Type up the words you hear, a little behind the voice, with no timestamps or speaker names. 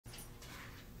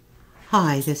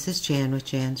Hi, this is Jan with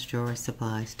Jan's Jewelry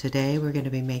Supplies. Today we're going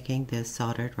to be making this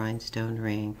soldered rhinestone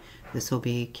ring. This will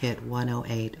be kit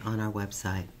 108 on our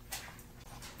website.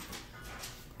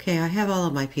 Okay, I have all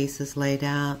of my pieces laid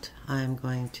out. I'm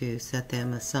going to set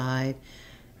them aside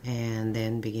and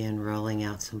then begin rolling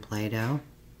out some Play-Doh.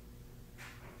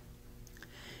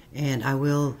 And I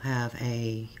will have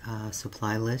a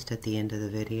supply list at the end of the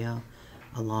video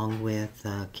along with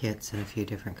kits in a few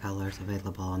different colors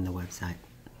available on the website.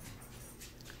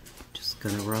 Just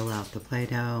going to roll out the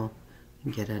Play-Doh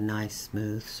and get a nice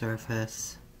smooth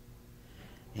surface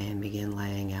and begin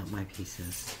laying out my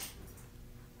pieces.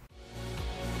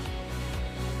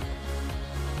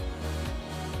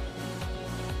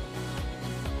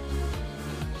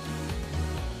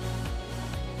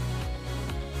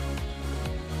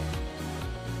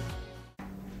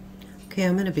 Okay,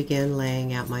 I'm going to begin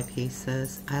laying out my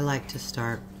pieces. I like to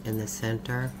start in the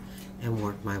center and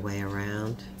work my way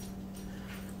around.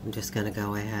 I'm just going to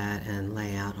go ahead and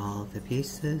lay out all of the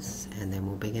pieces and then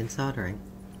we'll begin soldering.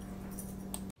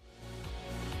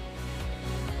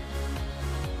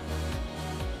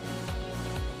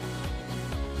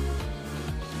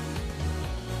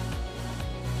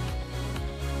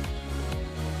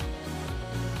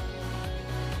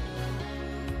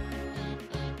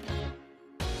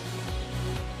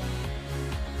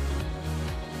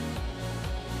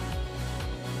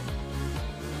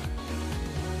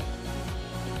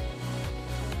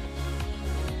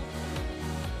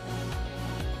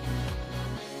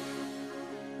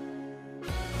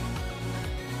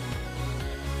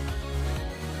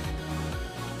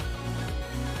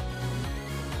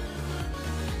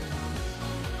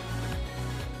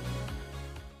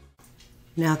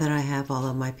 Now that I have all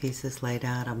of my pieces laid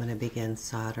out, I'm going to begin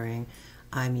soldering.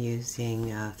 I'm using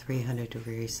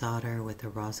 300-degree solder with a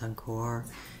rosin core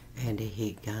and a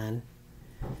heat gun.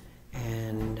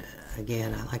 And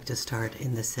again, I like to start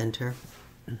in the center.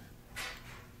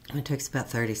 It takes about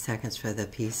 30 seconds for the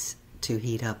piece to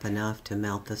heat up enough to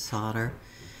melt the solder.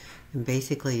 And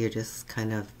basically you're just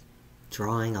kind of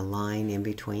drawing a line in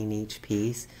between each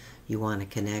piece. You want a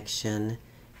connection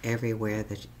everywhere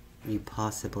that you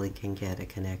possibly can get a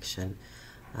connection.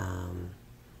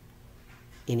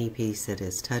 Any piece that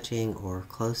is touching or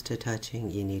close to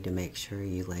touching, you need to make sure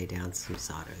you lay down some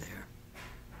solder there.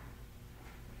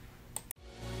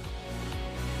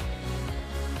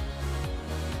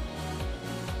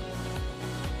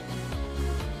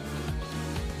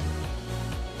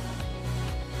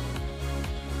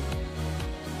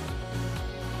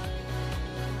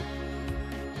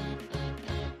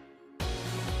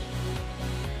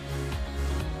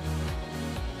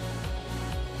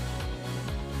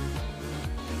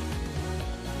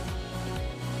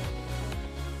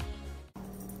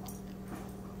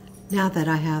 Now that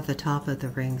I have the top of the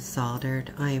ring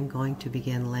soldered, I am going to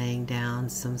begin laying down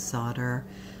some solder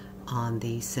on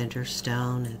the center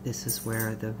stone. This is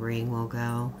where the ring will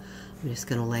go. I'm just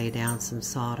going to lay down some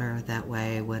solder. That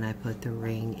way when I put the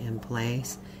ring in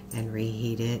place and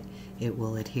reheat it, it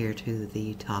will adhere to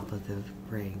the top of the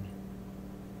ring.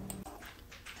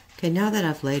 Okay, now that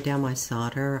I've laid down my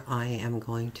solder, I am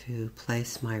going to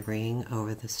place my ring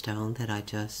over the stone that I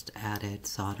just added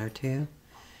solder to.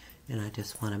 And I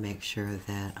just want to make sure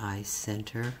that I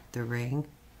center the ring.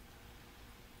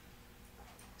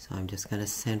 So I'm just going to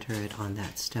center it on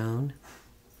that stone.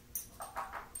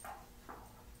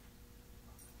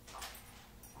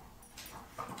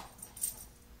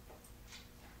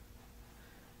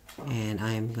 And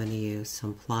I am going to use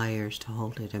some pliers to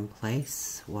hold it in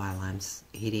place while I'm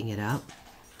heating it up.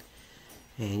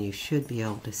 And you should be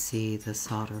able to see the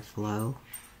solder flow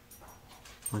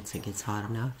once it gets hot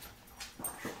enough.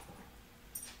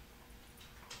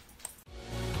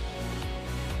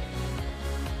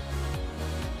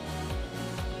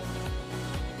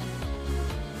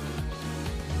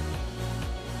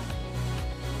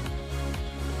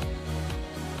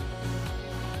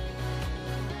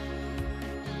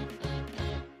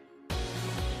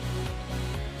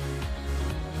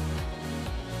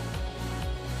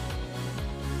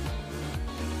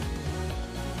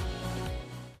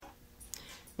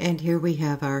 And here we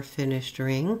have our finished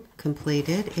ring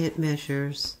completed. It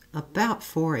measures about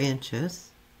 4 inches.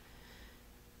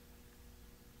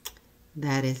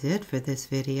 That is it for this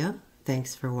video.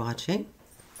 Thanks for watching.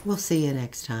 We'll see you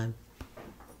next time.